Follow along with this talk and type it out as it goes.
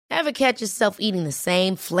Ever catch yourself eating the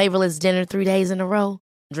same flavorless dinner 3 days in a row?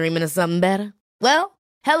 Dreaming of something better? Well,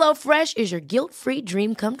 HelloFresh is your guilt-free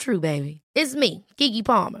dream come true, baby. It's me, Keke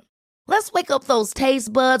Palmer. Let's wake up those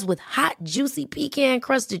taste buds with hot, juicy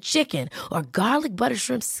pecan-crusted chicken or garlic butter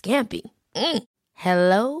shrimp scampi.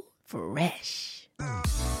 Hello Fresh.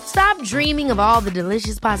 Stop dreaming of all the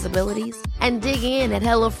delicious possibilities and dig in at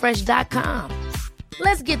HelloFresh.com.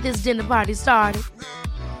 Let's get this dinner party started.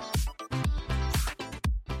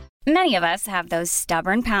 Many of us have those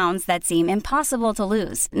stubborn pounds that seem impossible to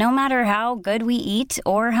lose, no matter how good we eat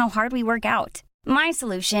or how hard we work out. My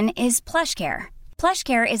solution is PlushCare.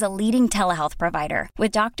 PlushCare is a leading telehealth provider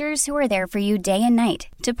with doctors who are there for you day and night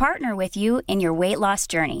to partner with you in your weight loss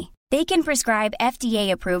journey. They can prescribe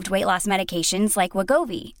FDA-approved weight loss medications like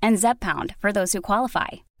Wegovy and Zepbound for those who qualify.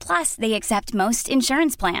 Plus, they accept most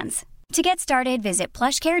insurance plans. To get started, visit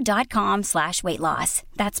plushcare.com/weightloss.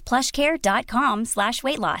 That's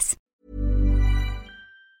plushcare.com/weightloss.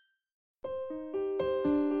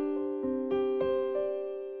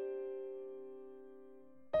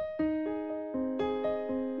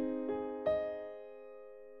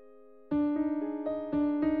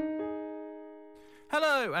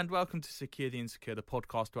 Hello and welcome to Secure the Insecure, the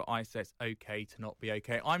podcast where I say it's okay to not be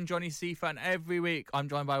okay. I'm Johnny Seafer, and every week I'm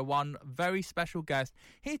joined by one very special guest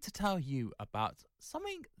here to tell you about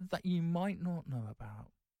something that you might not know about.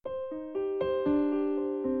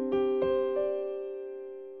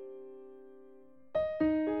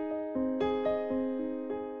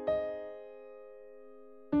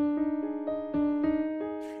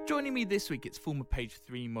 Joining me this week, it's former Page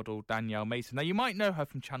 3 model Danielle Mason. Now, you might know her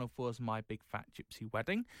from Channel 4's My Big Fat Gypsy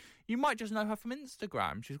Wedding. You might just know her from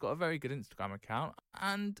Instagram. She's got a very good Instagram account.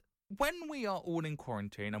 And when we are all in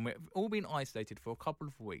quarantine and we've all been isolated for a couple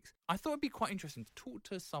of weeks, I thought it'd be quite interesting to talk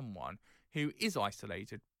to someone who is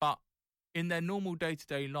isolated, but in their normal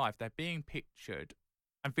day-to-day life, they're being pictured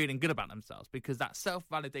and feeling good about themselves because that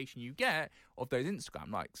self-validation you get of those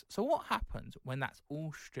Instagram likes. So what happens when that's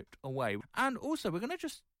all stripped away? And also, we're going to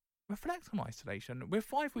just reflect on isolation. We're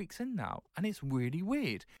 5 weeks in now, and it's really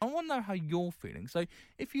weird. I want to know how you're feeling. So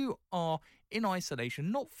if you are in isolation,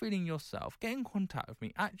 not feeling yourself, get in contact with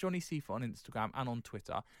me at Johnny Seafer on Instagram and on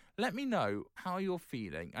Twitter. Let me know how you're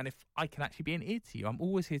feeling and if I can actually be an ear to you. I'm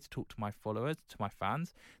always here to talk to my followers, to my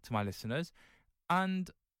fans, to my listeners, and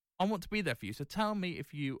I want to be there for you. So tell me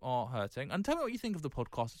if you are hurting and tell me what you think of the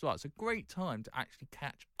podcast as well. It's a great time to actually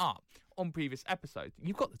catch up on previous episodes.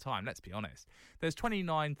 You've got the time, let's be honest. There's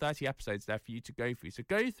 29, 30 episodes there for you to go through. So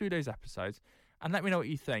go through those episodes and let me know what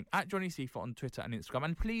you think at Johnny Seafer on Twitter and Instagram.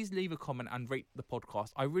 And please leave a comment and rate the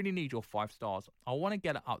podcast. I really need your 5 stars. I want to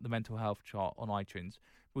get it up the mental health chart on iTunes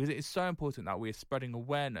because it is so important that we're spreading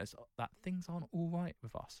awareness that things aren't all right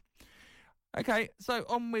with us. Okay, so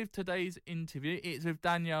on with today's interview. It's with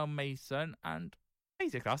Danielle Mason, and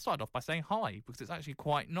basically I started off by saying hi because it's actually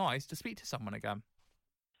quite nice to speak to someone again.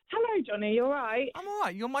 Hello, Johnny. You all right? I'm all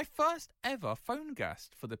right. You're my first ever phone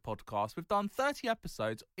guest for the podcast. We've done 30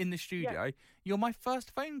 episodes in the studio. Yeah. You're my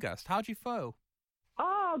first phone guest. How do you feel?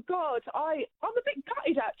 Oh, God. I'm a bit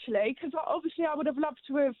gutted, actually, because obviously I would have loved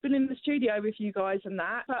to have been in the studio with you guys and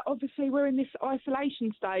that, but obviously we're in this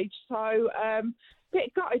isolation stage, so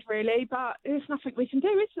bit gutted, really, but there's nothing we can do,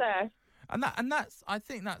 is there? And that's I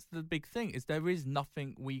think that's the big thing, is there is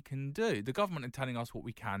nothing we can do. The government are telling us what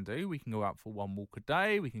we can do. We can go out for one walk a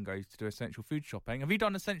day. We can go to do essential food shopping. Have you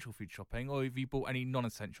done essential food shopping, or have you bought any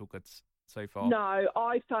non-essential goods so far? No,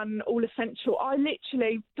 I've done all essential. I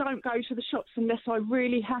literally don't go to the shops unless I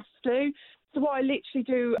really have to. So I literally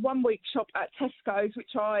do 1 week shop at Tesco's,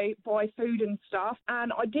 which I buy food and stuff.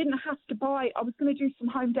 And I didn't have to buy, I was going to do some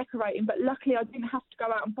home decorating, but luckily I didn't have to go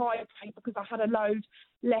out and buy a paint because I had a load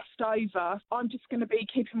left over. I'm just going to be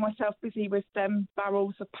keeping myself busy with them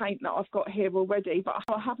barrels of paint that I've got here already, but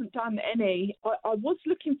I haven't done any. I was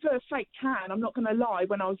looking for a fake tan, I'm not going to lie,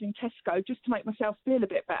 when I was in Tesco, just to make myself feel a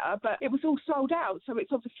bit better, but it was all sold out. So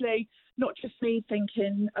it's obviously not just me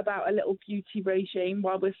thinking about a little beauty regime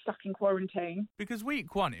while we're stuck in quarantine. Because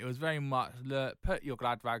week 1, it was very much, look, put your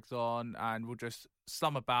glad rags on and we'll just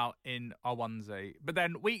slum about in our onesie. But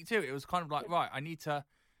then week 2, it was kind of like, right, I need to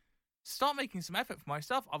start making some effort for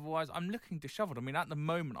myself, otherwise I'm looking disheveled. I mean, at the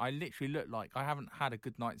moment, I literally look like I haven't had a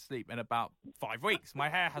good night's sleep in about 5 weeks. My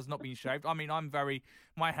hair has not been shaved. I mean,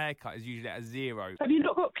 my haircut is usually at a 0. Have you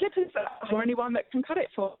not got clippers or anyone that can cut it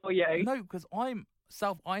for you? No, because I'm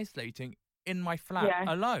self-isolating in my flat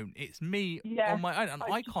alone. It's me on my own, and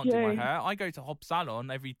I can't do my hair. I go to Hob Salon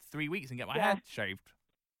every 3 weeks and get my hair shaved.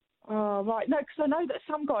 Oh, right. No, because I know that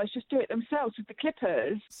some guys just do it themselves with the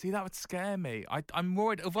clippers. See, that would scare me. I'm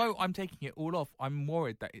worried, although I'm taking it all off, I'm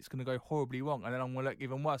worried that it's going to go horribly wrong and then I'm going to look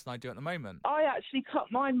even worse than I do at the moment. I actually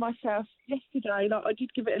cut mine myself yesterday. Like, I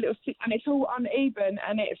did give it a little stick, and it's all uneven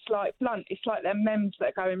and it's like blunt. It's like them memes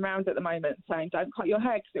that are going round at the moment saying, don't cut your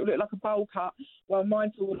hair because it will look like a bowl cut. Well,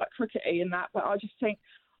 mine's all like crickety and that, but I just think,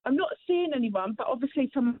 I'm not seeing anyone, but obviously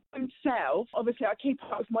for my own self, obviously I keep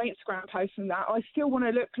up with my Instagram posts and that. I still want to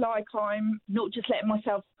look like I'm not just letting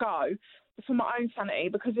myself go for my own sanity,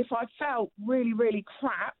 because if I felt really, really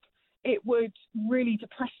crap, it would really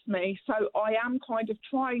depress me. So I am kind of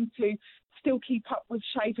trying to still keep up with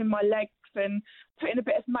shaving my legs and putting a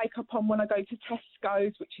bit of makeup on when I go to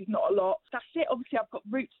Tesco's, which is not a lot. That's it. Obviously, I've got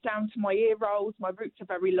roots down to my ear rolls. My roots are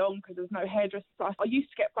very long because there's no hairdresser. I used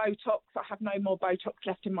to get Botox. I have no more Botox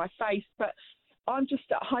left in my face, but I'm just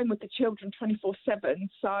at home with the children 24/7.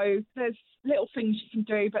 So there's little things you can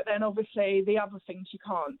do, but then obviously the other things you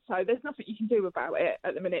can't. So there's nothing you can do about it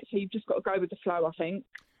at the minute. So you've just got to go with the flow, I think.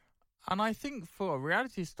 And I think for a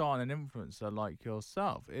reality star and an influencer like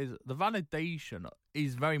yourself, is the validation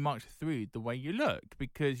is very much through the way you look,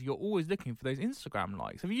 because you're always looking for those Instagram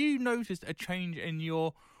likes. Have you noticed a change in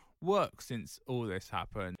your work since all this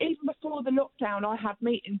happened? Even before the lockdown, I had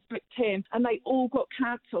meetings booked in and they all got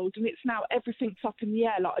cancelled, and it's now everything's up in the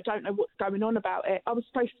air. Like, I don't know what's going on about it. I was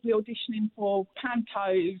supposed to be auditioning for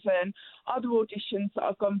Pantos and other auditions that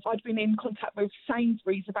I've gone. I'd been in contact with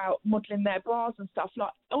Sainsbury's about modelling their bras and stuff.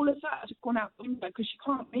 Like, all of that has just gone out the window because you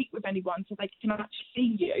can't meet with anyone so they can actually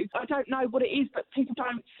see you. I don't know what it is, but people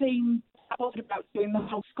don't seem bothered about doing the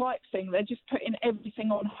whole Skype thing. They're just putting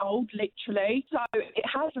everything on hold, literally. So it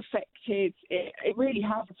has affected, it really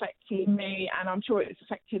has affected me, and I'm sure it's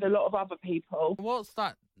affected a lot of other people. What's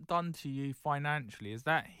that done to you financially? Has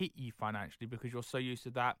that hit you financially because you're so used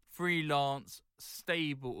to that freelance,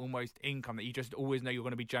 stable almost income that you just always know you're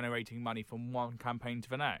going to be generating money from one campaign to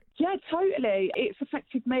the next? Yeah, totally. It's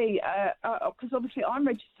affected me because obviously I'm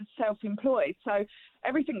registered self-employed, so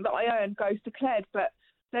everything that I earn goes declared, but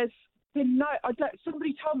there's been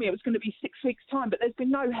somebody told me it was going to be 6 weeks' time, but there's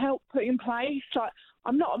been no help put in place. Like,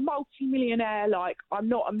 I'm not a multi-millionaire, like, I'm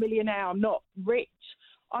not a millionaire, I'm not rich.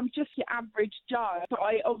 I'm just your average Joe. But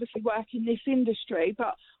I obviously work in this industry,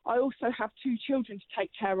 but I also have 2 children to take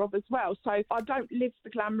care of as well. So I don't live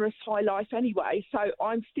the glamorous high life anyway. So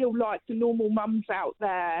I'm still like the normal mums out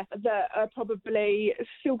there that are probably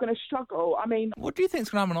still going to struggle. I mean, what do you think's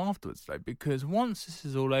going to happen afterwards, though? Because once this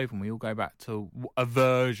is all over and we all go back to a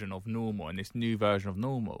version of normal and this new version of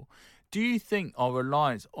normal, do you think our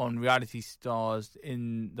reliance on reality stars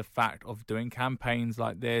in the fact of doing campaigns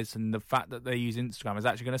like this and the fact that they use Instagram is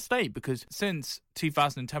actually going to stay? Because since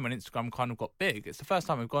 2010, when Instagram kind of got big, it's the first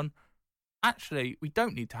time we've gone, actually, we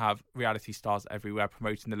don't need to have reality stars everywhere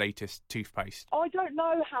promoting the latest toothpaste. I don't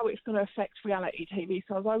know how it's going to affect reality TV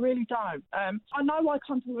stars. I really don't. I know I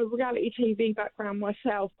come from a reality TV background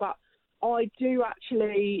myself, but I do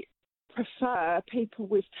actually prefer people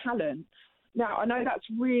with talent. Now, I know that's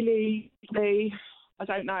really, I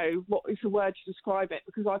don't know what is the word to describe it,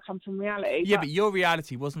 because I come from reality. Yeah, but your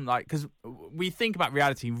reality wasn't like, because we think about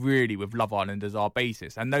reality really with Love Island as our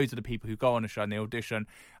basis, and those are the people who go on a show and they audition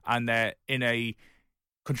and they're in a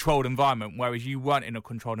controlled environment, whereas you weren't in a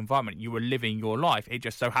controlled environment. You were living your life. It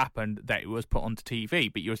just so happened that it was put onto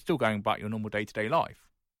TV, but you're still going about your normal day-to-day life.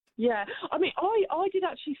 Yeah, I mean, I did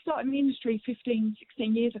actually start in the industry 15,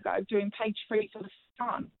 16 years ago doing page 3 for The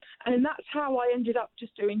Sun. And that's how I ended up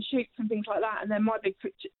just doing shoots and things like that. And then my Big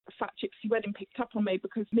Fat Gypsy Wedding picked up on me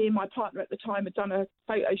because me and my partner at the time had done a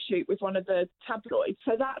photo shoot with one of the tabloids.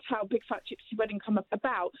 So that's how Big Fat Gypsy Wedding come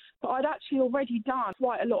about. But I'd actually already done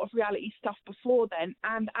quite a lot of reality stuff before then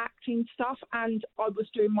and acting stuff. And I was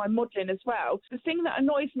doing my modelling as well. The thing that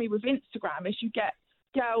annoys me with Instagram is you get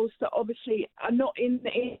girls that obviously are not in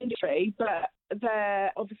the industry, but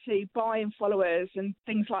they're obviously buying followers and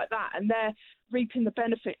things like that, and they're reaping the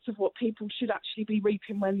benefits of what people should actually be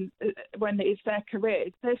reaping when it is their career.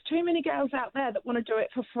 There's too many girls out there that want to do it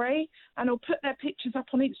for free and will put their pictures up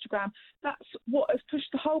on Instagram. That's what has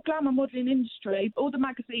pushed the whole glamour modelling industry. All the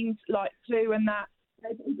magazines like Zoo and that,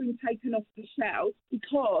 they've all been taken off the shelf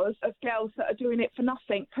because of girls that are doing it for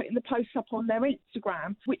nothing, putting the posts up on their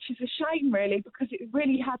Instagram, which is a shame, really, because it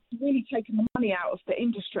really has really taken the money out of the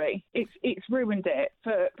industry. It's ruined it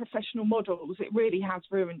for professional models. It really has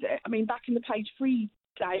ruined it. I mean, back in the page 3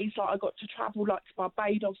 days, like, I got to travel like to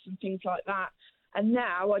Barbados and things like that. And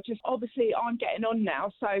now obviously I'm getting on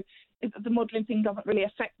now, so the modelling thing doesn't really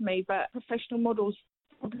affect me, but professional models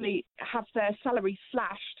probably have their salaries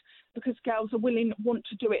slashed because girls want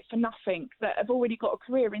to do it for nothing, that have already got a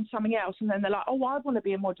career in something else, and then they're like, oh, I want to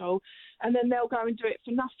be a model, and then they'll go and do it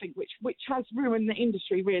for nothing, which has ruined the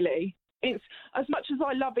industry, really. It's, as much as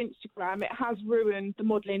I love Instagram, it has ruined the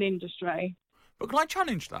modelling industry. But can I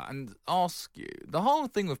challenge that and ask you, the whole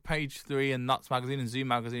thing with Page 3 and Nuts Magazine and Zoom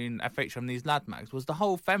Magazine, FHM and these lad mags was the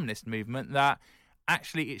whole feminist movement that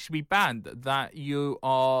actually it should be banned, that you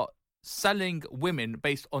are selling women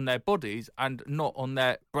based on their bodies and not on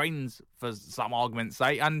their brains, for some argument's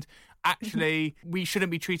sake, and actually we shouldn't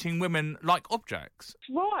be treating women like objects.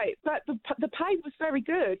 Right, but the pay was very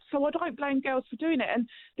good, so I don't blame girls for doing it. And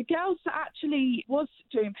the girls that actually was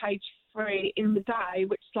doing Page 3 in the day,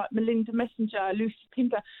 which is like Melinda Messenger, Lucy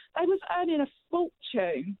Pinder, they was earning a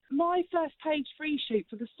fortune. My first Page 3 shoot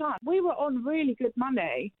for The Sun, we were on really good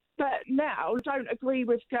money. But now, I don't agree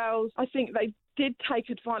with girls. I think they did take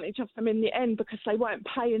advantage of them in the end because they weren't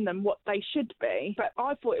paying them what they should be. But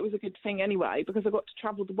I thought it was a good thing anyway because I got to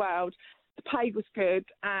travel the world. The pay was good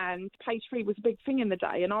and Page 3 was a big thing in the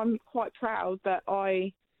day, and I'm quite proud that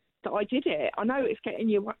I did it. I know it's getting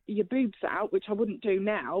your boobs out, which I wouldn't do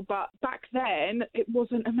now, but back then it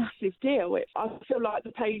wasn't a massive deal. I feel like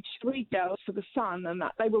the Page 3 girls for The Sun and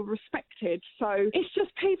that they were respected. So it's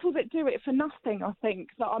just people that do it for nothing, I think,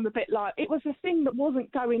 that I'm a bit like, it was a thing that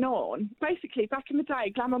wasn't going on. Basically, back in the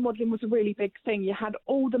day, glamour modelling was a really big thing. You had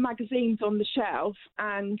all the magazines on the shelf,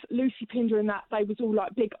 and Lucy Pinder and that, they was all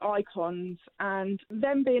like big icons, and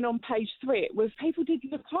them being on Page 3, it was, people did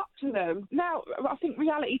look up to them. Now, I think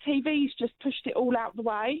reality TV's just pushed it all out the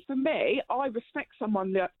way. For me, I respect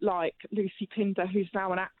someone like Lucy Pinder, who's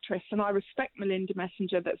now an actress, and I respect Melinda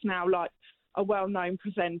Messenger, that's now like a well-known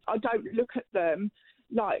presenter. I don't look at them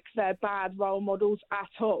like they're bad role models at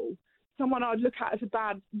all. Someone I'd look at as a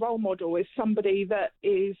bad role model is somebody that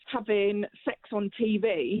is having sex on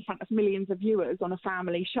TV in front of millions of viewers on a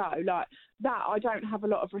family show. Like that, I don't have a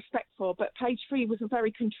lot of respect for. But Page 3 was a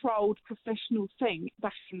very controlled, professional thing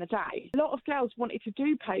back in the day. A lot of girls wanted to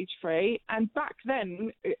do Page 3, and back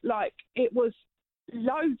then, it was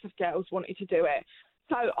loads of girls wanted to do it.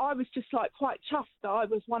 So I was just like quite chuffed that I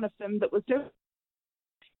was one of them that was doing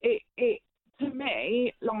it. It to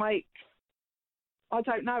me, like, I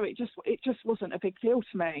don't know, it just wasn't a big deal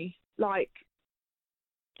to me. Like,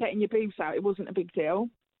 getting your boobs out, it wasn't a big deal.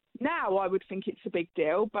 Now I would think it's a big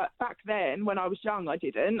deal, but back then, when I was young, I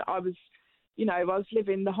didn't. I was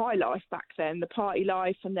living the high life back then, the party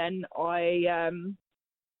life, and then I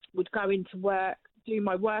would go into work, do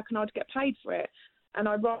my work, and I'd get paid for it. And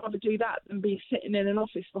I'd rather do that than be sitting in an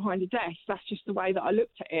office behind a desk. That's just the way that I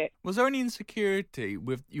looked at it. Was there any insecurity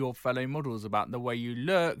with your fellow models about the way you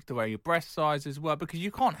looked, the way your breast sizes were? Because you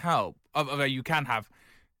can't help, although you can have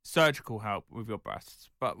surgical help with your breasts,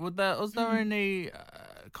 but was there any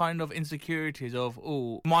kind of insecurities of,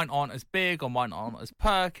 oh, mine aren't as big, or mine aren't as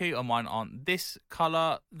perky, or mine aren't this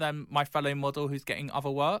colour than my fellow model who's getting other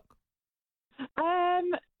work?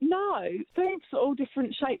 No, boobs are all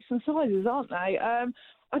different shapes and sizes, aren't they?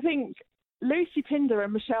 I think Lucy Pinder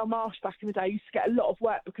and Michelle Marsh back in the day used to get a lot of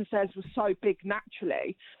work because theirs was so big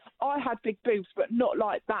naturally. I had big boobs, but not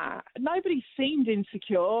like that. Nobody seemed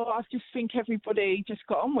insecure. I just think everybody just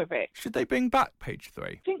got on with it. Should they bring back Page 3?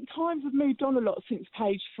 I think times have moved on a lot since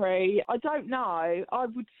Page 3. I don't know. I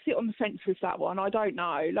would sit on the fence with that one. I don't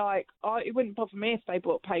know. It wouldn't bother me if they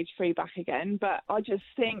brought Page 3 back again, but I just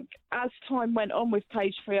think as time went on with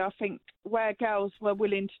Page 3, I think where girls were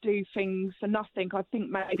willing to do things for nothing, I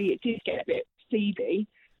think maybe it did get a bit seedy.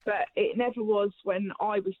 But it never was when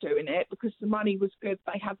I was doing it because the money was good.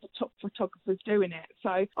 They had the top photographers doing it. So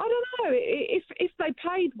I don't know. If they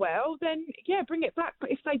paid well, then yeah, bring it back. But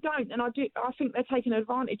if they don't, then I think they're taking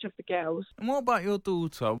advantage of the girls. And what about your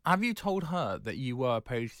daughter? Have you told her that you were a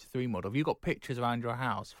Page 3 model? Have you got pictures around your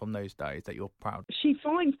house from those days that you're proud? She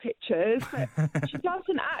finds pictures, but she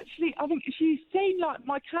doesn't actually. I think she's seen like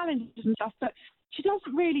my calendars and stuff, but she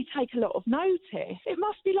doesn't really take a lot of notice. It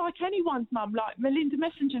must be like anyone's mum, like Melinda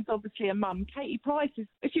Messenger's obviously a mum, Katie Price is.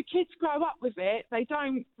 If your kids grow up with it, they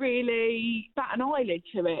don't really bat an eyelid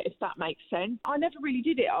to it, if that makes sense. I never really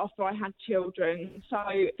did it after I had children, so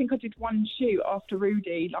I think I did one shoot after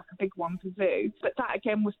Rudy, like a big one for Zoo, but that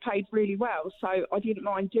again was paid really well, so I didn't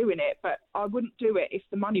mind doing it, but I wouldn't do it if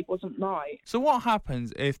the money wasn't right. So what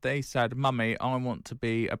happens if they said, Mummy, I want to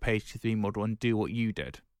be a Page 3 model and do what you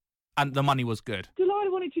did? And the money was good. Delilah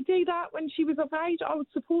wanted to do that when she was of age. I would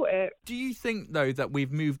support it. Do you think, though, that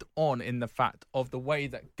we've moved on in the fact of the way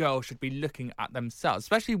that girls should be looking at themselves,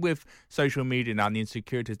 especially with social media now and the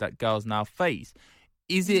insecurities that girls now face?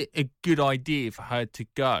 Is it a good idea for her to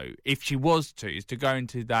go, if she was to, is to go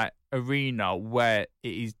into that arena where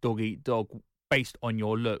it is dog eat dog based on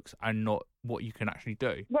your looks and not what you can actually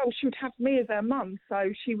do. Well, she would have me as her mum,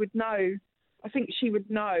 so she would know. I think she would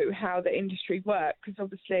know how the industry works, because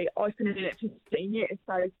obviously I've been in it for 15 years,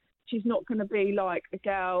 so she's not going to be like a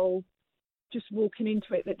girl just walking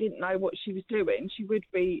into it that didn't know what she was doing. She would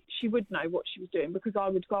know what she was doing, because I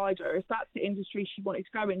would guide her if that's the industry she wanted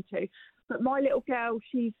to go into. But my little girl,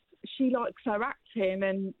 she likes her acting,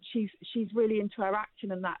 and she's really into her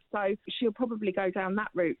acting and that, so she'll probably go down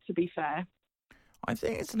that route, to be fair. I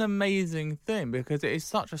think it's an amazing thing because it is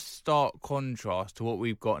such a stark contrast to what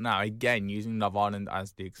we've got now. Again, using Love Island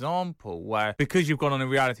as the example, where because you've gone on a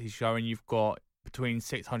reality show and you've got between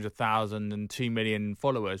 600,000 and 2 million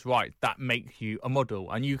followers, right, that makes you a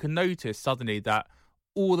model. And you can notice suddenly that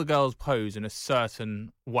all the girls pose in a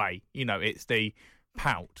certain way. You know, it's the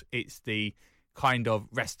pout, it's the kind of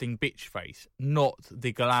resting bitch face, not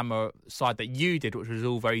the glamour side that you did, which was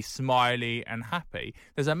all very smiley and happy.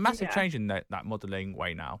 There's a massive change in that modelling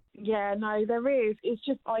way now. Yeah, no, there is. It's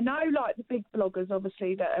just, I know like the big bloggers,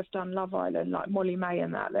 obviously, that have done Love Island, like Molly May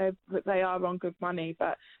and that, they are on good money,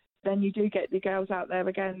 but then you do get the girls out there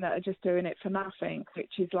again that are just doing it for nothing,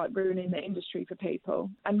 which is like ruining the industry for people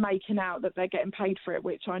and making out that they're getting paid for it,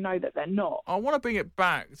 which I know that they're not. I want to bring it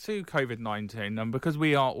back to COVID-19, and because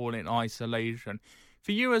we are all in isolation,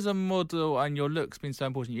 for you as a model and your looks been so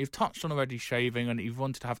important, you've touched on already shaving and you've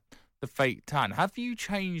wanted to have the fake tan. Have you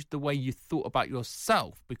changed the way you thought about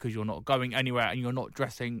yourself because you're not going anywhere and you're not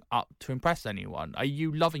dressing up to impress anyone? Are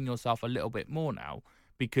you loving yourself a little bit more now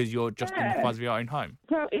because you're just in the fuzz of your own home?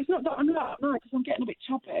 Well, it's not that I'm not, no, because I'm getting a bit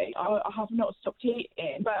chubby. I have not stopped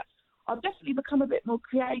eating, but I've definitely become a bit more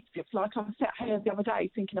creative. Like I sat here the other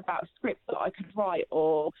day thinking about a script that I could write,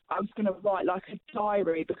 or I was going to write like a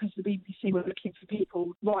diary because the BBC were looking for people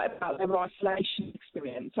to write about their isolation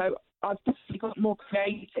experience. So I've definitely got more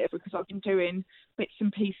creative because I've been doing bits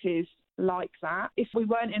and pieces like that. If we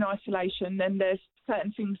weren't in isolation, then there's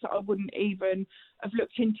certain things that I wouldn't even have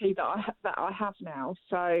looked into that I have now.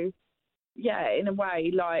 So yeah, in a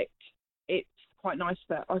way, like, it's quite nice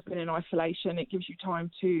that I've been in isolation. It gives you time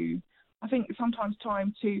to, I think sometimes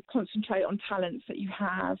time to concentrate on talents that you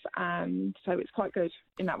have, and so it's quite good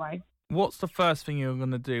in that way. What's the first thing you're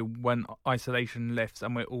going to do when isolation lifts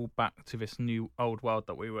and we're all back to this new old world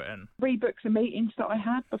that we were in? Rebook the meetings that I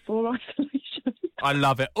had before isolation. I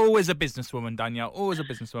love it. Always a businesswoman, Danielle. Always a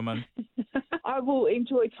businesswoman. I will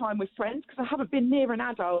enjoy time with friends because I haven't been near an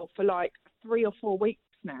adult for like 3 or 4 weeks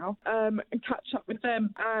now, and catch up with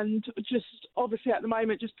them, and just obviously at the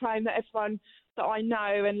moment just praying that everyone that I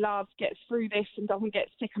know and love gets through this and doesn't get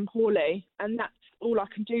sick and poorly, and that's all I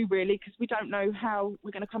can do really, because we don't know how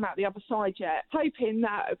we're going to come out the other side yet. Hoping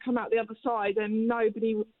that I'll come out the other side and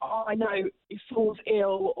nobody I know falls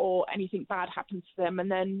ill or anything bad happens to them,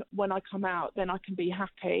 and then when I come out then I can be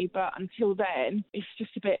happy, but until then it's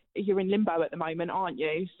just a bit, you're in limbo at the moment, aren't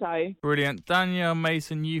you? So brilliant. Danielle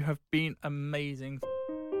Mason, you have been amazing.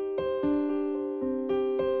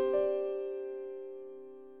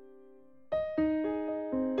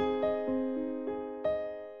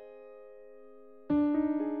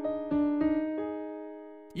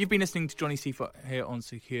 You've been listening to Johnny Seafoot here on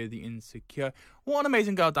Secure the Insecure. What an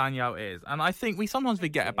amazing girl Danielle is. And I think we sometimes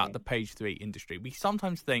forget about the page 3 industry. We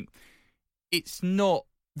sometimes think it's not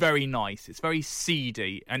very nice. It's very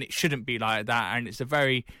seedy, and it shouldn't be like that. And it's a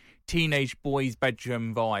very teenage boy's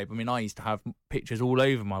bedroom vibe. I mean, I used to have pictures all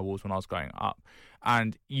over my walls when I was growing up.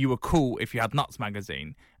 And you were cool if you had Nuts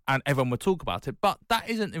magazine, and everyone would talk about it, but that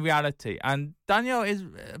isn't the reality. And Danielle is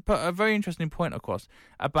put a very interesting point across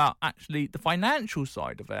about actually the financial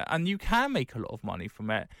side of it, and you can make a lot of money from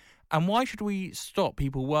it. And why should we stop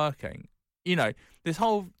people working? You know, this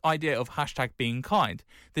whole idea of hashtag being kind,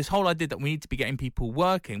 this whole idea that we need to be getting people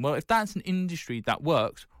working. Well, if that's an industry that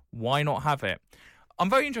works, why not have it? I'm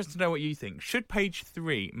very interested to know what you think. Should page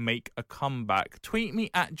 3 make a comeback? Tweet me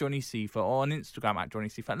at Johnny Seafoot or on Instagram at Johnny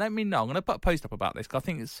Seafoot. Let me know. I'm going to put a post up about this because I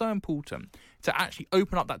think it's so important to actually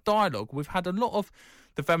open up that dialogue. We've had a lot of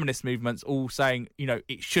the feminist movements all saying, you know,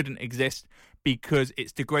 it shouldn't exist because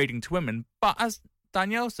it's degrading to women. But as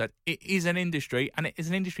Danielle said, it is an industry, and it is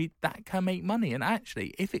an industry that can make money. And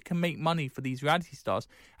actually, if it can make money for these reality stars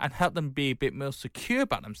and help them be a bit more secure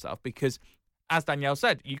about themselves, because as Danielle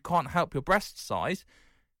said, you can't help your breast size,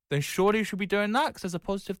 then surely you should be doing that because there's a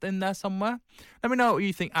positive in there somewhere. Let me know what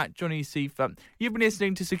you think at Johnny Seafoot. You've been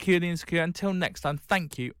listening to Secure the Insecure. Until next time,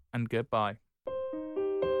 thank you and goodbye.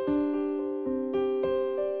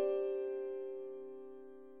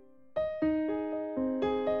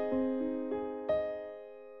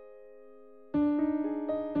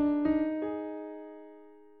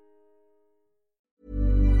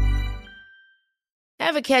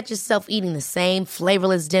 Ever catch yourself eating the same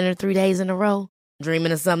flavorless dinner 3 days in a row?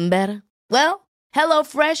 Dreaming of something better? Well,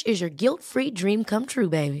 HelloFresh is your guilt-free dream come true,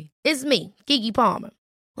 baby. It's me, Keke Palmer.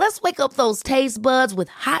 Let's wake up those taste buds with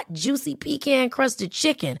hot, juicy pecan-crusted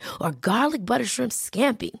chicken or garlic butter shrimp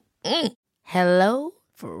scampi. Hello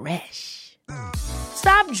Fresh.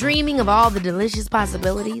 Stop dreaming of all the delicious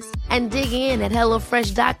possibilities and dig in at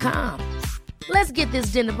HelloFresh.com. Let's get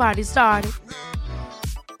this dinner party started.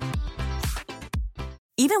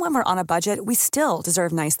 Even when we're on a budget, we still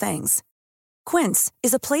deserve nice things. Quince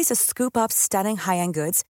is a place to scoop up stunning high-end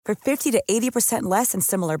goods for 50 to 80% less than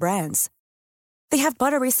similar brands. They have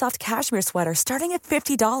buttery soft cashmere sweaters starting at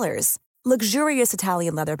 $50, luxurious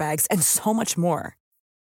Italian leather bags, and so much more.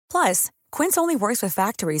 Plus, Quince only works with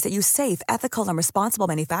factories that use safe, ethical, and responsible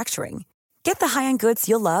manufacturing. Get the high-end goods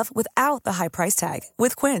you'll love without the high price tag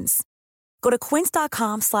with Quince. Go to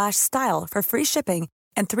quince.com/style for free shipping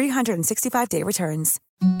and 365-day returns.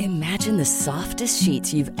 Imagine the softest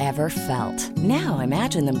sheets you've ever felt. Now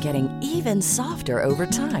imagine them getting even softer over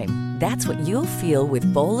time. That's what you'll feel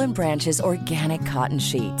with Boll & Branch's organic cotton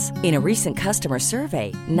sheets. In a recent customer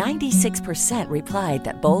survey, 96% replied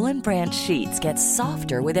that Boll & Branch sheets get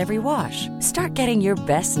softer with every wash. Start getting your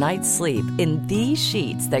best night's sleep in these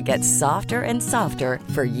sheets that get softer and softer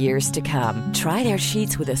for years to come. Try their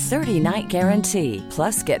sheets with a 30-night guarantee.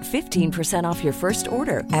 Plus, get 15% off your first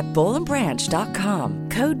order at bollandbranch.com.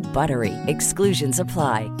 Code BUTTERY. Exclusions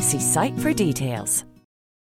apply. See site for details.